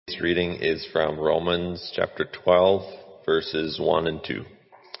reading is from Romans chapter 12, verses 1 and 2.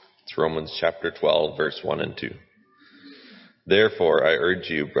 It's Romans chapter 12, verse 1 and 2. Therefore, I urge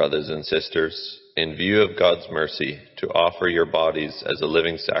you, brothers and sisters, in view of God's mercy, to offer your bodies as a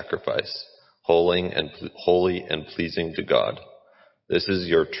living sacrifice, holy and pleasing to God. This is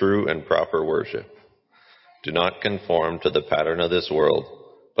your true and proper worship. Do not conform to the pattern of this world,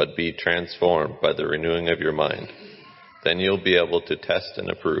 but be transformed by the renewing of your mind. Then you'll be able to test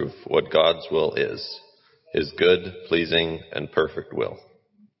and approve what God's will is, His good, pleasing, and perfect will.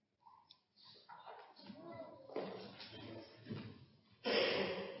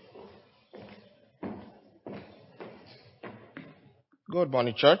 Good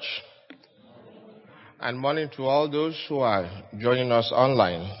morning, church, and morning to all those who are joining us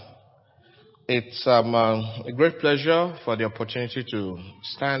online. It's a great pleasure for the opportunity to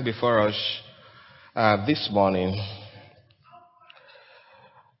stand before us this morning.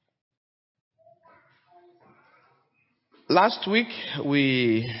 Last week,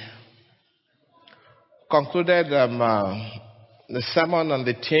 we concluded the sermon on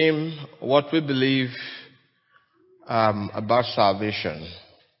the theme, What We Believe about Salvation.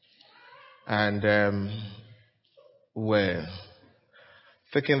 And we're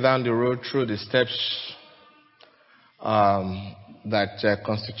taking down the road through the steps that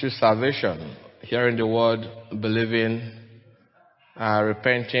constitute salvation. Hearing the word, believing,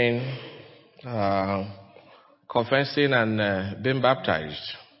 repenting, confessing, and being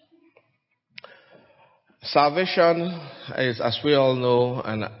baptized. Salvation is, as we all know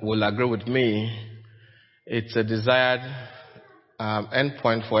and will agree with me, it's a desired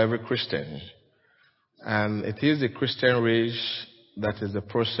endpoint for every Christian. And it is the Christian race that is the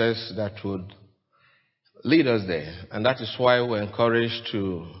process that would lead us there. And that is why we're encouraged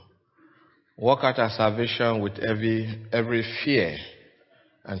to work out our salvation with every fear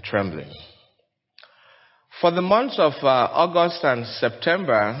and trembling. For the months of August and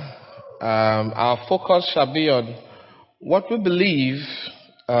September, our focus shall be on what we believe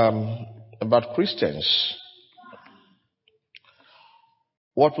about Christians.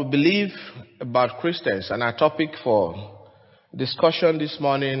 What we believe about Christians. And our topic for discussion this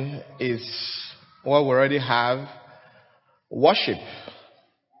morning is what we already have: worship,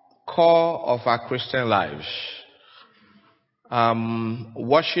 core of our Christian lives.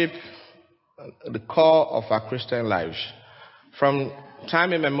 Worship, the core of our Christian lives. From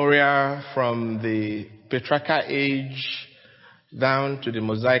time immemorial, from the patriarchal age down to the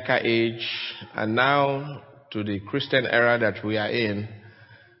Mosaical age, and now to the Christian era that we are in,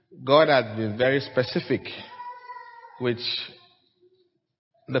 God has been very specific with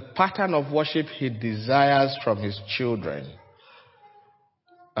the pattern of worship He desires from His children.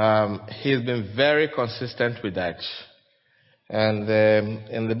 He's been very consistent with that. And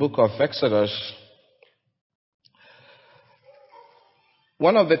in the book of Exodus,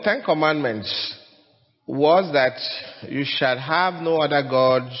 one of the 10 Commandments was that you shall have no other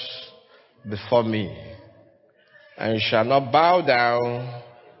gods before me, and you shall not bow down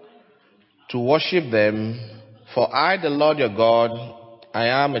to worship them, for I, the Lord your God, I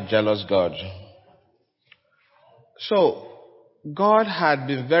am a jealous God. So, God had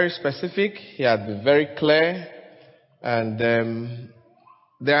been very specific, He had been very clear, and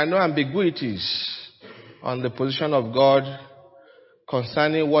there are no ambiguities on the position of God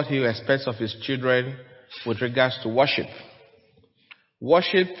concerning what He expects of His children with regards to worship.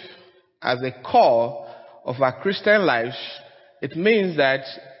 Worship as a core of our Christian lives, it means that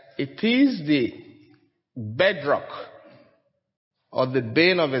it is the bedrock or the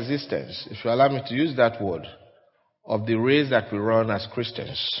bane of existence, if you allow me to use that word, of the race that we run as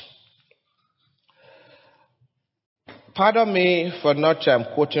Christians. Pardon me for not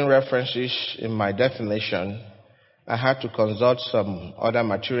quoting references in my definition. I had to consult some other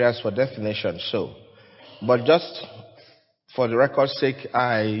materials for definition. But just for the record's sake,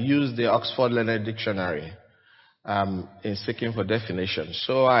 I used the Oxford Learned Dictionary in seeking for definition.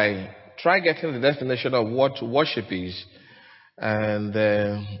 So I tried getting the definition of what worship is, and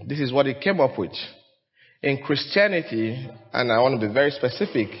this is what it came up with. In Christianity, and I want to be very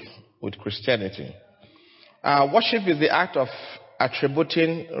specific with Christianity, worship is the act of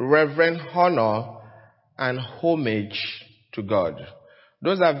attributing reverent honor and homage to God.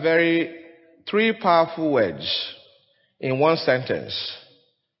 Those are three powerful words in one sentence: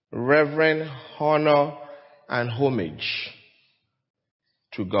 reverent honor and homage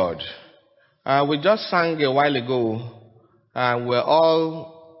to God. We just sang a while ago, and we're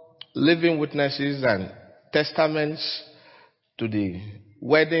all living witnesses and testaments to the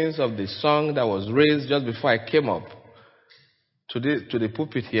weddings of the song that was raised just before I came up to the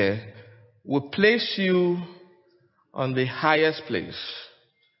pulpit here will place you on the highest place.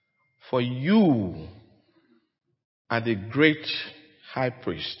 For you are the great high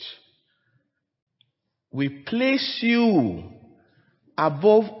priest. We place you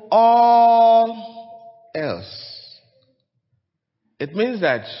above all else. It means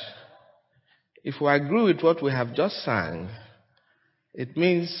that if we agree with what we have just sang, it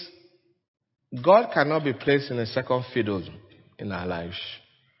means God cannot be placed in a second fiddle in our lives.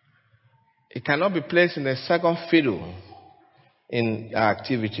 It cannot be placed in a second fiddle in our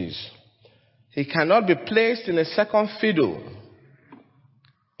activities. He cannot be placed in a second fiddle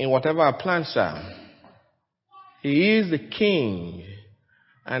in whatever our plans are. He is the king.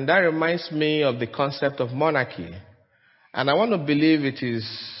 And that reminds me of the concept of monarchy. And I want to believe it is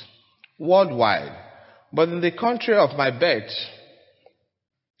worldwide. But in the country of my birth,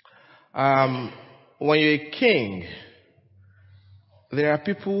 when you're a king, there are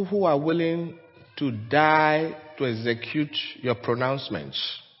people who are willing to die to execute your pronouncements.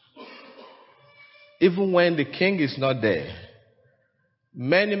 Even when the king is not there.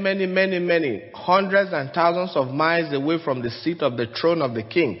 Many, hundreds and thousands of miles away from the seat of the throne of the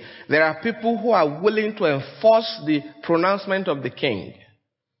king, there are people who are willing to enforce the pronouncement of the king.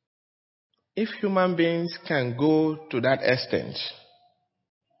 If human beings can go to that extent,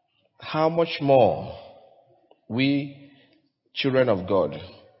 how much more we, children of God?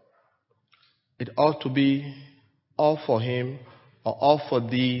 It ought to be all for him or all for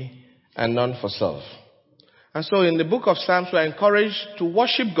thee and none for self. And so in the book of Psalms, we are encouraged to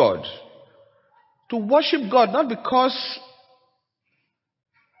worship God. To worship God, not because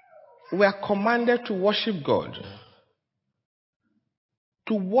we are commanded to worship God.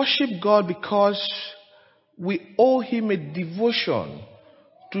 To worship God because we owe him a devotion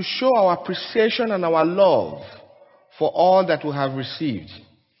to show our appreciation and our love for all that we have received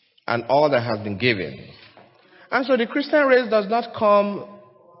and all that has been given. And so the Christian race does not come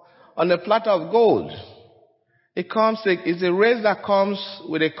on a platter of gold. It's a race that comes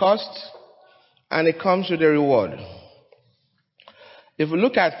with a cost and it comes with a reward. If we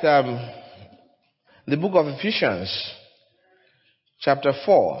look at the book of Ephesians, chapter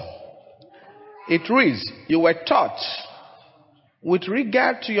 4, it reads, "You were taught with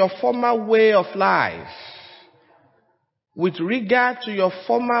regard to your former way of life, with regard to your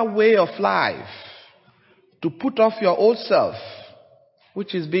former way of life, to put off your old self,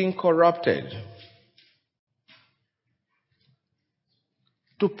 which is being corrupted."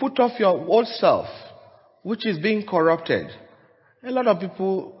 To put off your old self, which is being corrupted. A lot of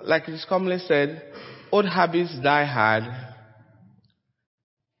people, like it is commonly said, old habits die hard.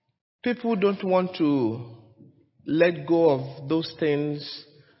 People don't want to let go of those things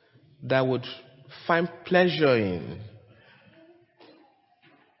that would find pleasure in.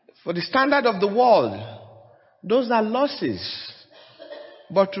 For the standard of the world, those are losses.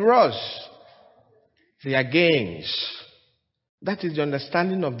 But to us, they are gains. That is the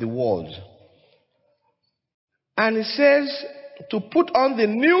understanding of the world. And it says to put on the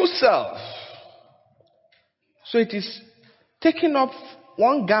new self. So it is taking up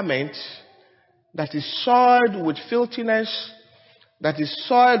one garment that is soiled with filthiness, that is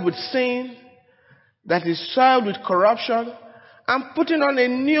soiled with sin, that is soiled with corruption, and putting on a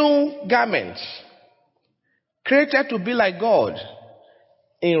new garment, created to be like God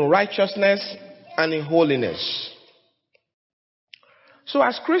in righteousness and in holiness. So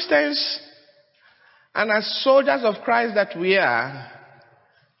as Christians and as soldiers of Christ that we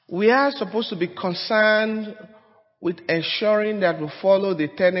are supposed to be concerned with ensuring that we follow the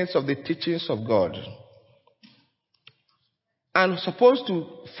tenets of the teachings of God. And we're supposed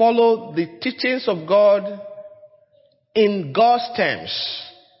to follow the teachings of God in God's terms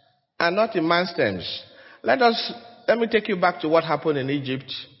and not in man's terms. Let me take you back to what happened in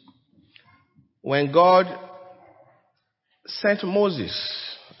Egypt when God sent Moses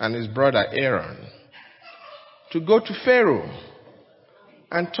and his brother Aaron to go to Pharaoh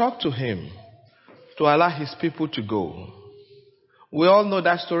and talk to him to allow his people to go. We all know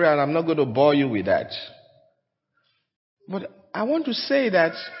that story and I'm not going to bore you with that. But I want to say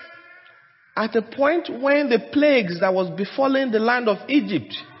that at the point when the plagues that was befalling the land of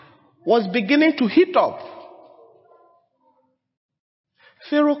Egypt was beginning to heat up,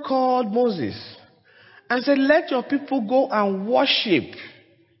 Pharaoh called Moses and said, "Let your people go and worship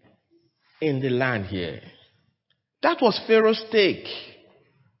in the land here." That was Pharaoh's take.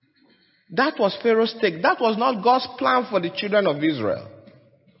 That was Pharaoh's take. That was not God's plan for the children of Israel.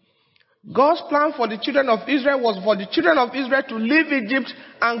 God's plan for the children of Israel was for the children of Israel to leave Egypt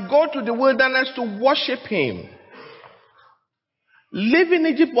and go to the wilderness to worship him. Leaving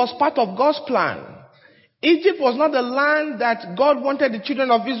Egypt was part of God's plan. Egypt was not the land that God wanted the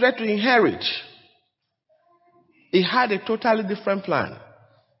children of Israel to inherit. He had a totally different plan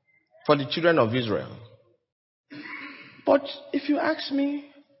for the children of Israel. But if you ask me,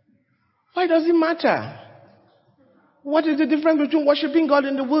 why does it matter? What is the difference between worshiping God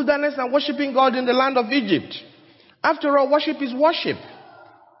in the wilderness and worshiping God in the land of Egypt? After all, worship is worship.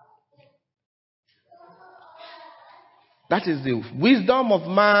 That is the wisdom of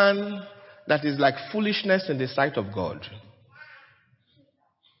man that is like foolishness in the sight of God.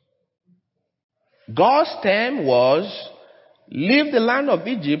 God's term was, leave the land of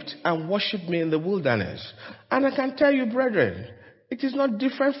Egypt and worship me in the wilderness. And I can tell you, brethren, it is not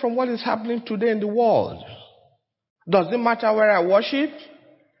different from what is happening today in the world. Does it matter where I worship?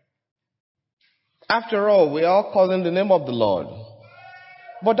 After all, we are calling the name of the Lord.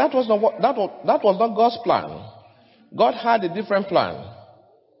 But that was not God's plan. God had a different plan.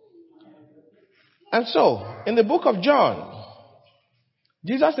 And so, in the book of John,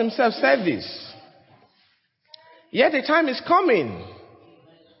 Jesus himself said this. Yet the time is coming,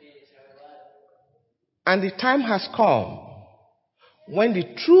 and the time has come, when the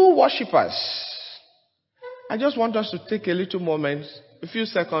true worshippers, I just want us to take a little moment, a few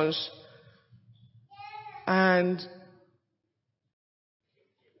seconds, and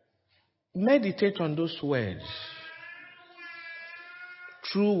meditate on those words.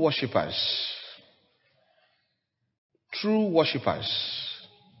 True worshippers. True worshippers.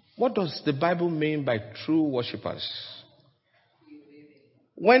 What does the Bible mean by true worshippers?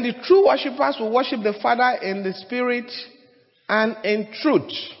 When the true worshippers will worship the Father in the Spirit and in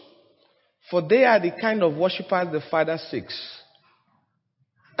truth, for they are the kind of worshippers the Father seeks.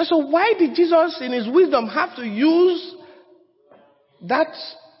 And so why did Jesus in his wisdom have to use that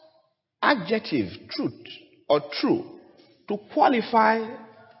adjective, truth or true, to qualify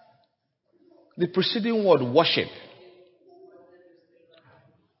the preceding word worship?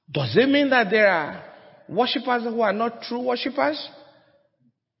 Does it mean that there are worshippers who are not true worshippers?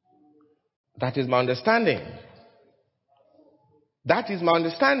 That is my understanding. That is my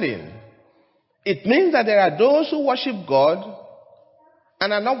understanding. It means that there are those who worship God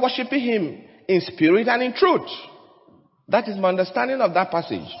and are not worshiping him in spirit and in truth. That is my understanding of that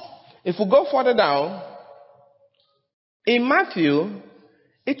passage. If we go further down, in Matthew,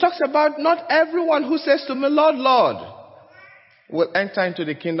 it talks about not everyone who says to me, Lord, Lord, will enter into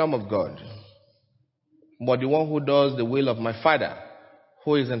the kingdom of God, but the one who does the will of my Father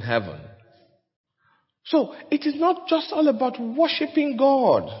who is in heaven. So it is not just all about worshiping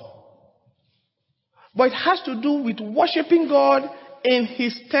God, but it has to do with worshiping God in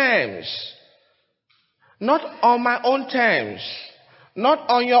his terms, not on my own terms, not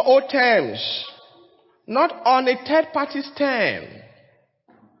on your own terms, not on a third party's term,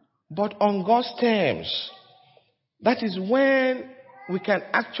 but on God's terms. That is when we can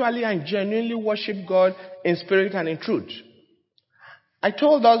actually and genuinely worship God in spirit and in truth. I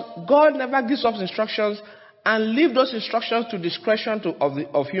told us God never gives us instructions and leave those instructions to discretion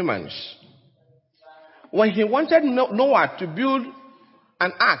of humans. When he wanted Noah to build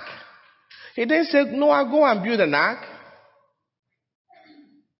an ark, he didn't say, Noah, go and build an ark.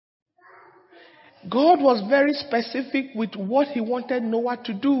 God was very specific with what he wanted Noah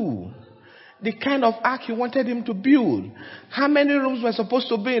to do. The kind of ark he wanted him to build. How many rooms were supposed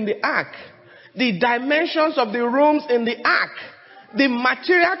to be in the ark? The dimensions of the rooms in the ark. The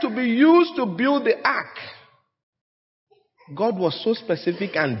material to be used to build the ark. God was so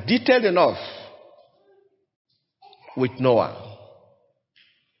specific and detailed enough with Noah.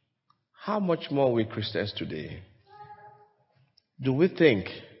 How much more we Christians today? Do we think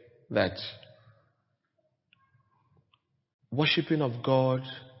that worshiping of God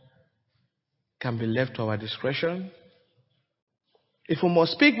can be left to our discretion? If we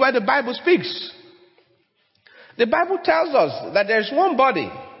must speak where the Bible speaks, the Bible tells us that there is one body,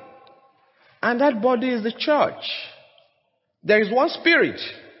 and that body is the church. There is one Spirit,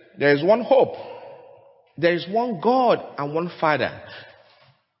 there is one hope, there is one God and one Father.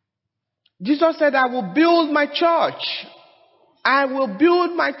 Jesus said, I will build my church. I will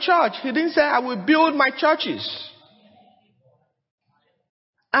build my church. He didn't say, I will build my churches.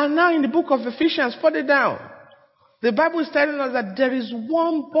 And now in the book of Ephesians, further down, the Bible is telling us that there is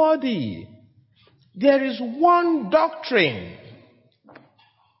one body. There is one doctrine.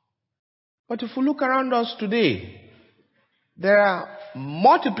 But if we look around us today, there are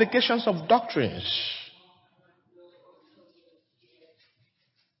multiplications of doctrines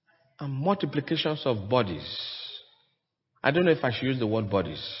and multiplications of bodies. I don't know if I should use the word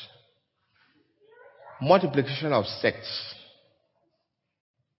bodies. Multiplication of sects.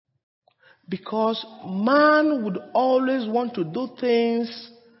 Because man would always want to do things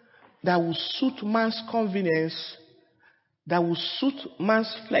that will suit man's convenience, that will suit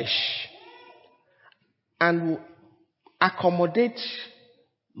man's flesh, and will accommodate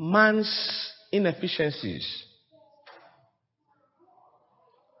man's inefficiencies.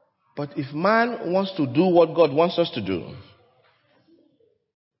 But if man wants to do what God wants us to do,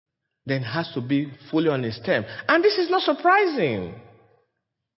 then has to be fully on his term. And this is not surprising.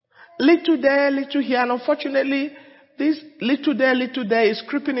 Little there, little here, and unfortunately, this little there is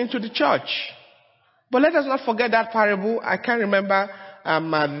creeping into the church. But let us not forget that parable. I can't remember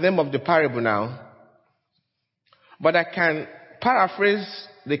the name of the parable now. But I can paraphrase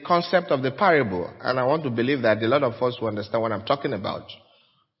the concept of the parable. And I want to believe that a lot of us will understand what I'm talking about.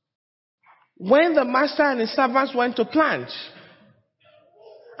 When the master and his servants went to plant,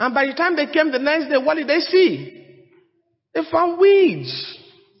 and by the time they came the next day, what did they see? They found weeds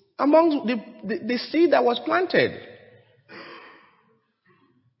among the seed that was planted.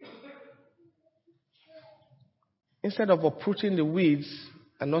 Instead of uprooting the weeds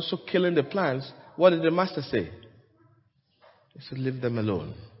and also killing the plants, what did the master say? He said, leave them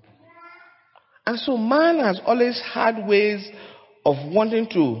alone. And so man has always had ways of wanting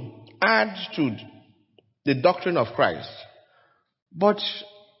to add to the doctrine of Christ. But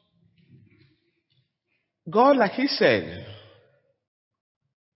God, like he said,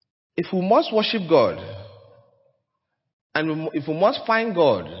 if we must worship God, and if we must find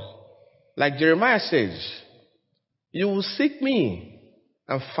God, like Jeremiah says, you will seek me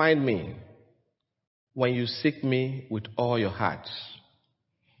and find me when you seek me with all your heart.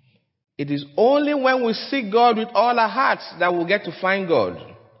 It is only when we seek God with all our hearts that we'll get to find God.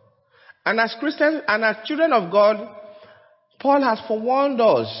 And as Christians and as children of God, Paul has forewarned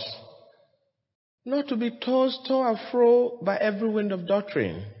us not to be tossed to and fro by every wind of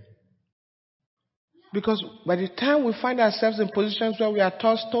doctrine. Because by the time we find ourselves in positions where we are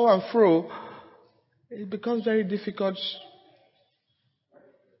tossed to and fro, it becomes very difficult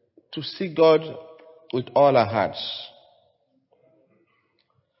to seek God with all our hearts.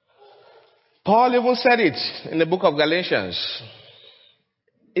 Paul even said it in the book of Galatians.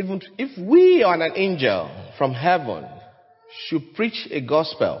 Even if we or an angel from heaven should preach a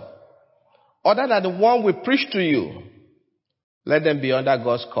gospel other than the one we preach to you, let them be under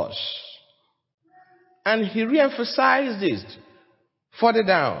God's curse. And he re-emphasized this further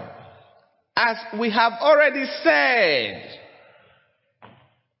down. As we have already said.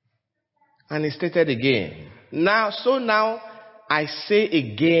 And he stated again. Now I say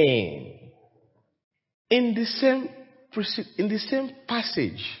again. In the same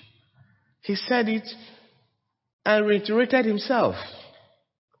passage, he said it and reiterated himself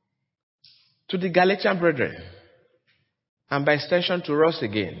to the Galatian brethren, and by extension to us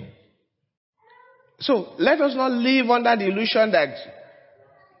again. So let us not live under the illusion that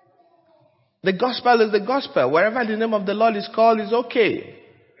the gospel is the gospel. Wherever the name of the Lord is called is okay.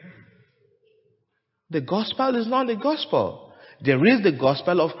 The gospel is not the gospel. There is the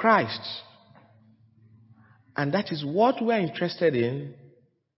gospel of Christ. And that is what we are interested in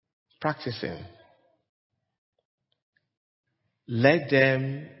practicing. Let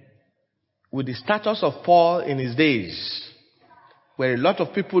them, with the status of Paul in his days, where a lot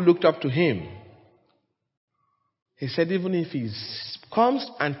of people looked up to him, he said even if he comes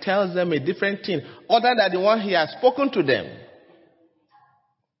and tells them a different thing other than the one he has spoken to them,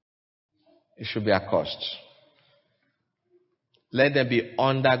 it should be accursed. Let them be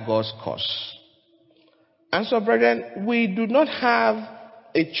under God's curse. And so, brethren, we do not have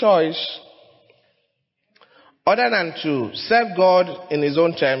a choice other than to serve God in his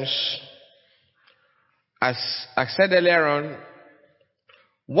own terms. As I said earlier on,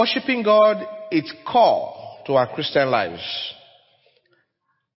 worshiping God is core to our Christian lives.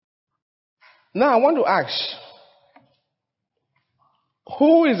 Now, I want to ask,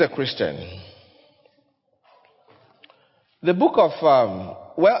 who is a Christian? The book of,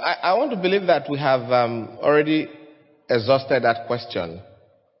 I want to believe that we have already exhausted that question.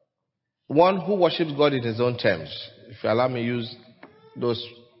 One who worships God in his own terms. If you allow me to use those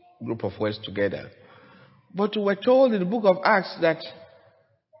group of words together. But we were told in the book of Acts that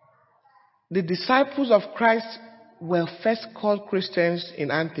the disciples of Christ were first called Christians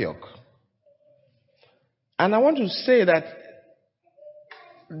in Antioch. And I want to say that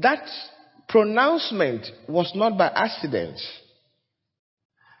that pronouncement was not by accident.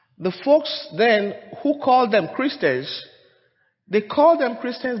 The folks then who called them Christians, they called them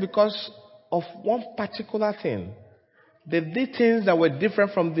Christians because of one particular thing. They did things that were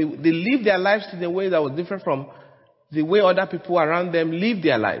different from they lived their lives in a way that was different from the way other people around them lived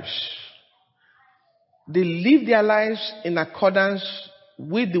their lives. they live their lives in accordance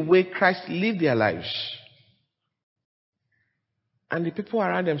with the way Christ lived their lives. And the people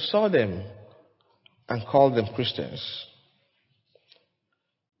around them saw them and called them Christians.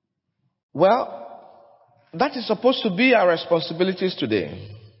 Well, that is supposed to be our responsibilities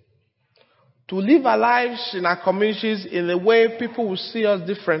today. To live our lives in our communities in a way people will see us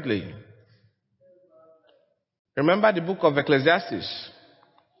differently. Remember the book of Ecclesiastes.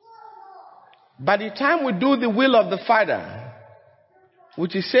 By the time we do the will of the Father,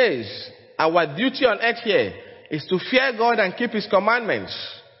 which he says, our duty on earth here is to fear God and keep his commandments.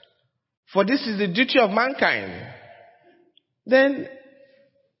 For this is the duty of mankind. Then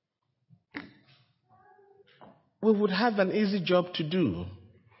we would have an easy job to do.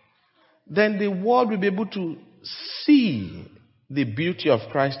 Then the world will be able to see the beauty of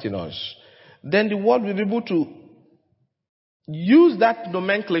Christ in us. Then the world will be able to use that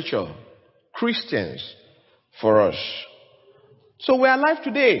nomenclature, Christians, for us. So we are alive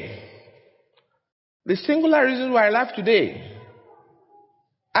today. The singular reason we are alive today,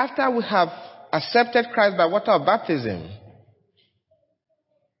 after we have accepted Christ by water of baptism,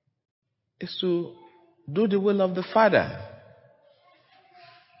 is to do the will of the Father.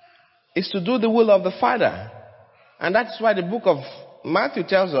 Is to do the will of the Father. And that's why the book of Matthew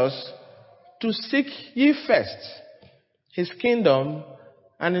tells us to seek ye first his kingdom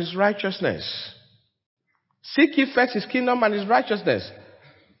and his righteousness. Seek ye first his kingdom and his righteousness.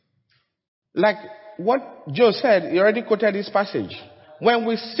 Like what Joe said, he already quoted this passage. When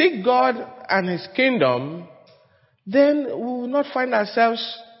we seek God and his kingdom, then we will not find ourselves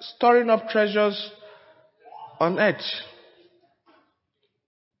storing up treasures on earth,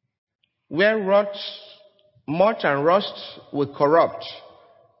 where moth and rust will corrupt,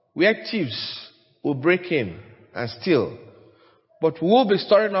 where thieves will break in and steal. But we will be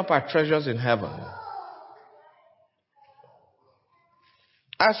storing up our treasures in heaven.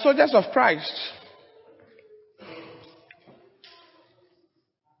 As soldiers of Christ,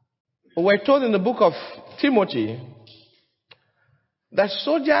 we're told in the book of Timothy that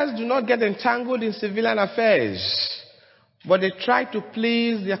soldiers do not get entangled in civilian affairs, but they try to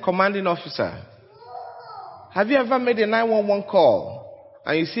please their commanding officer. Have you ever made a 911 call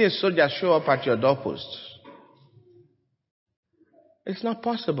and you see a soldier show up at your doorpost? It's not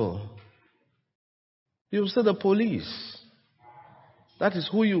possible. You will see the police. That is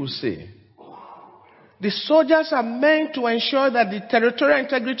who you will see. The soldiers are meant to ensure that the territorial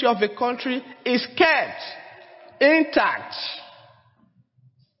integrity of a country is kept intact.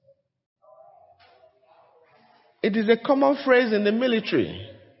 It is a common phrase in the military.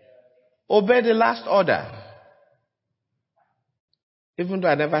 Obey the last order. Even though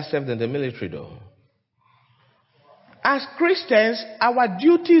I never served in the military though. As Christians, our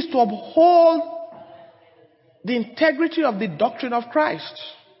duty is to uphold the integrity of the doctrine of Christ.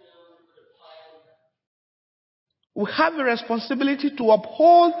 We have a responsibility to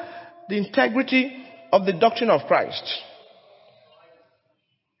uphold the integrity of the doctrine of Christ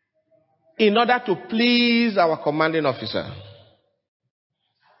in order to please our commanding officer.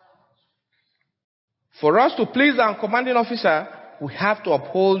 For us to please our commanding officer, we have to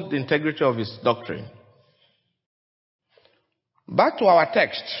uphold the integrity of his doctrine. Back to our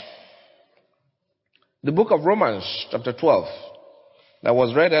text. The book of Romans, chapter 12, that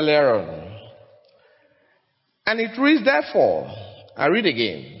was read earlier on. And it reads, therefore, I read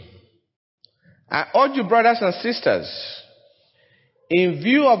again. I urge you, brothers and sisters, in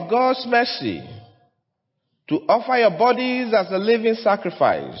view of God's mercy, to offer your bodies as a living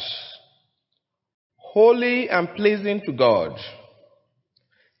sacrifice, holy and pleasing to God.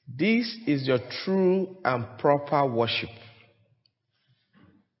 This is your true and proper worship.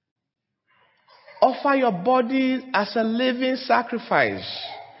 Offer your bodies as a living sacrifice.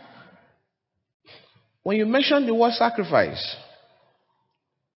 When you mention the word sacrifice,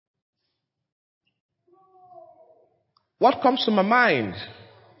 what comes to my mind?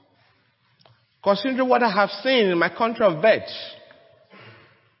 Considering what I have seen in my country of birth,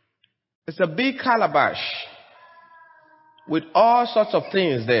 it's a big calabash with all sorts of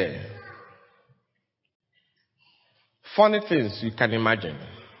things there. Funny things you can imagine.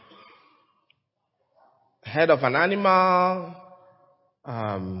 Head of an animal,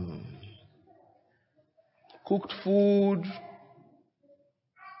 cooked food,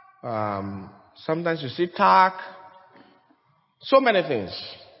 sometimes you see tack, so many things.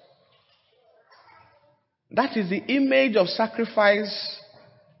 That is the image of sacrifice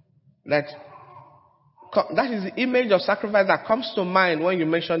that comes to mind when you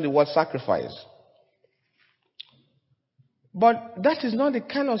mention the word sacrifice. But that is not the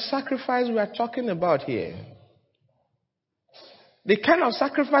kind of sacrifice we are talking about here. The kind of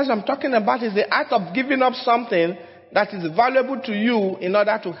sacrifice I'm talking about is the act of giving up something that is valuable to you in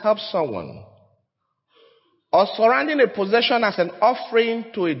order to help someone. Or surrounding a possession as an offering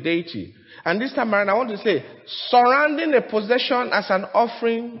to a deity. And this time around, I want to say, surrounding a possession as an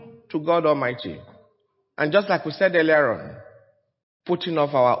offering to God Almighty. And just like we said earlier on, putting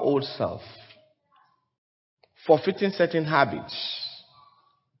off our old self. Forfeiting certain habits.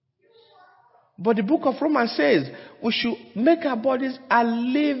 But the book of Romans says we should make our bodies a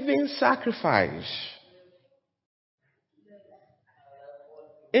living sacrifice.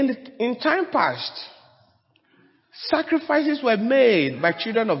 In time past, sacrifices were made by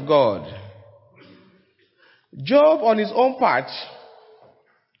children of God. Job, on his own part,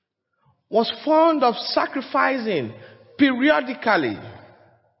 was fond of sacrificing periodically.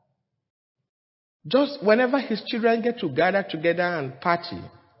 Just whenever his children get to gather together and party.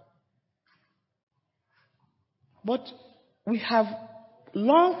 But we have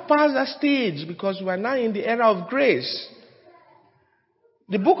long passed that stage because we are now in the era of grace.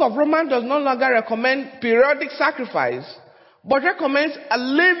 The book of Romans does no longer recommend periodic sacrifice, but recommends a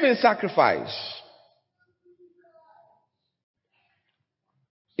living sacrifice.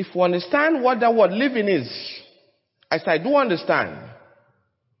 If we understand what that word living is, as I do understand,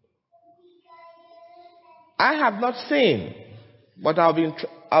 I have not seen, but I'll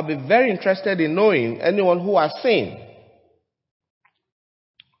be very interested in knowing anyone who has seen.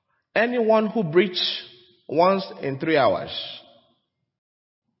 Anyone who breathes once in 3 hours.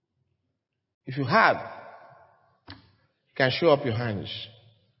 If you have, you can show up your hands.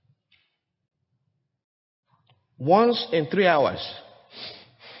 Once in 3 hours.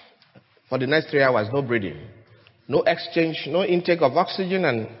 For the next 3 hours, no breathing. No exchange, no intake of oxygen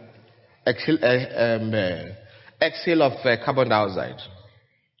and exhale of carbon dioxide.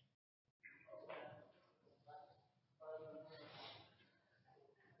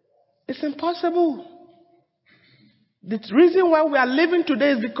 It's impossible. The reason why we are living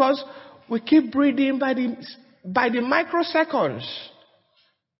today is because we keep breathing by the microseconds.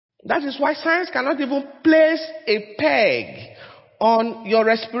 That is why science cannot even place a peg on your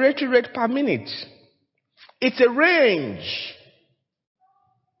respiratory rate per minute. It's a range.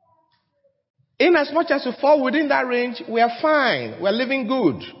 In as much as you fall within that range, we are fine. We are living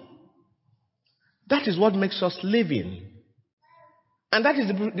good. That is what makes us living. And that is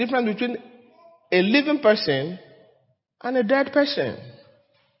the difference between a living person and a dead person.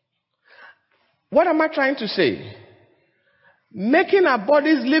 What am I trying to say? Making our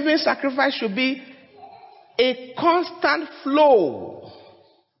bodies living sacrifice should be a constant flow.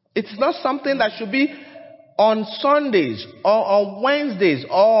 It's not something that should be on Sundays or on Wednesdays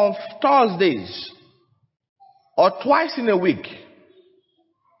or on Thursdays or twice in a week.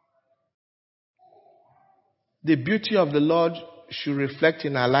 The beauty of the Lord should reflect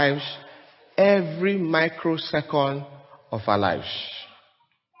in our lives every microsecond of our lives.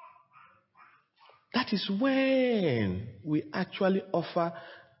 That is when we actually offer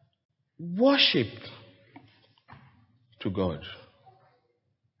worship to God.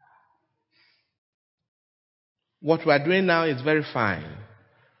 What we are doing now is very fine.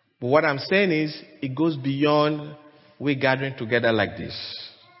 But what I'm saying is, it goes beyond we gathering together like this.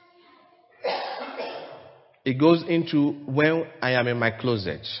 It goes into when I am in my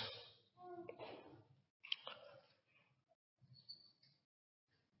closet.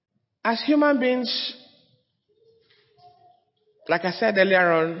 As human beings, like I said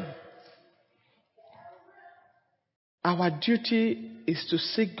earlier on, our duty is to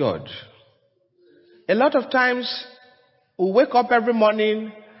seek God. A lot of times, we wake up every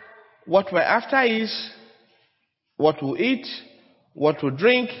morning, what we're after is what we eat, what we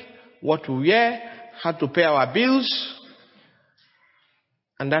drink, what we wear, how to pay our bills,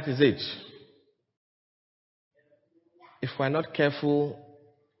 and that is it. If we're not careful,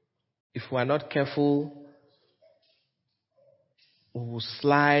 we will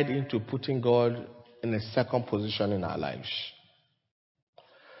slide into putting God in a second position in our lives.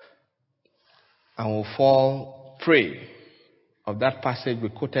 And we'll fall prey of that passage we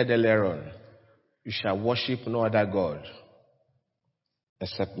quoted earlier on. You shall worship no other God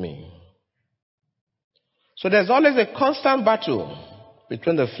except me. So there's always a constant battle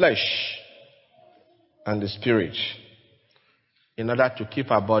between the flesh and the spirit in order to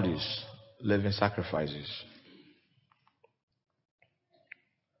keep our bodies living sacrifices.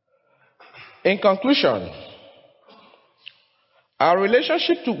 In conclusion, our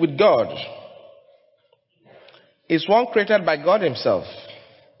relationship with God is one created by God Himself,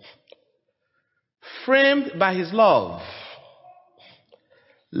 framed by His love,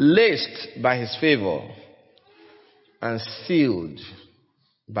 laced by his favor, and sealed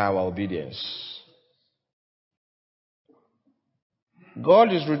by our obedience.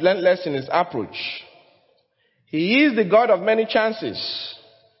 God is relentless in his approach. He is the God of many chances.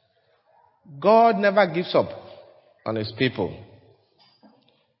 God never gives up on his people.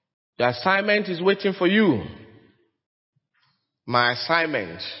 The assignment is waiting for you. My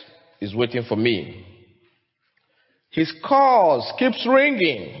assignment is waiting for me. His calls keeps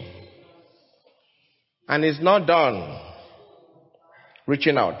ringing, and he's not done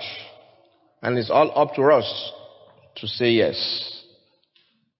reaching out. And it's all up to us to say yes.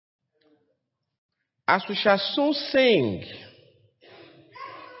 As we shall soon sing,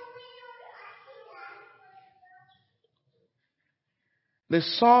 the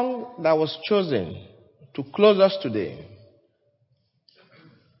song that was chosen to close us today,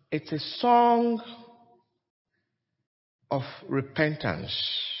 it's a song of repentance.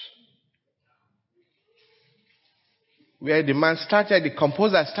 Where the man started, the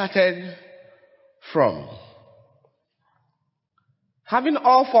composer started from. Having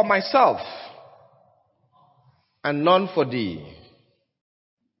all for myself and none for thee.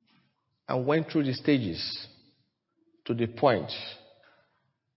 And went through the stages to the point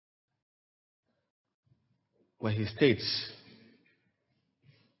where he states,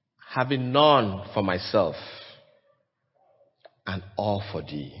 having none for myself and all for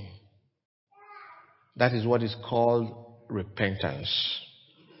thee. That is what is called repentance.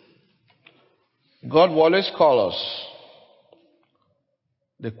 God will always call us.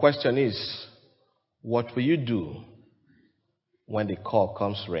 The question is, what will you do when the call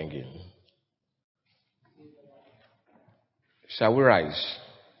comes ringing? Shall we rise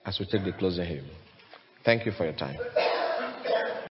as we take the closing hymn? Thank you for your time.